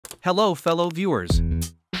Hello fellow viewers.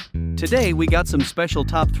 Today we got some special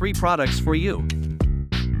top 3 products for you.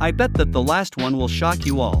 I bet that the last one will shock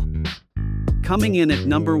you all. Coming in at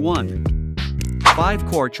number 1.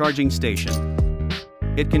 5-core charging station.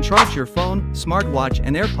 It can charge your phone, smartwatch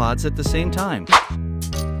and AirPods at the same time.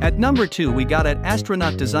 At number 2 we got an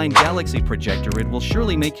astronaut designed Galaxy projector. It will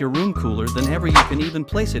surely make your room cooler than ever. You can even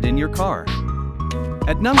place it in your car.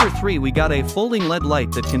 At number 3 we got a folding LED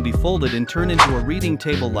light that can be folded and turn into a reading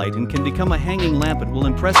table light and can become a hanging lamp. It will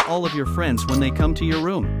impress all of your friends when they come to your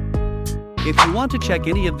room. If you want to check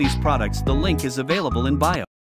any of these products, the link is available in bio.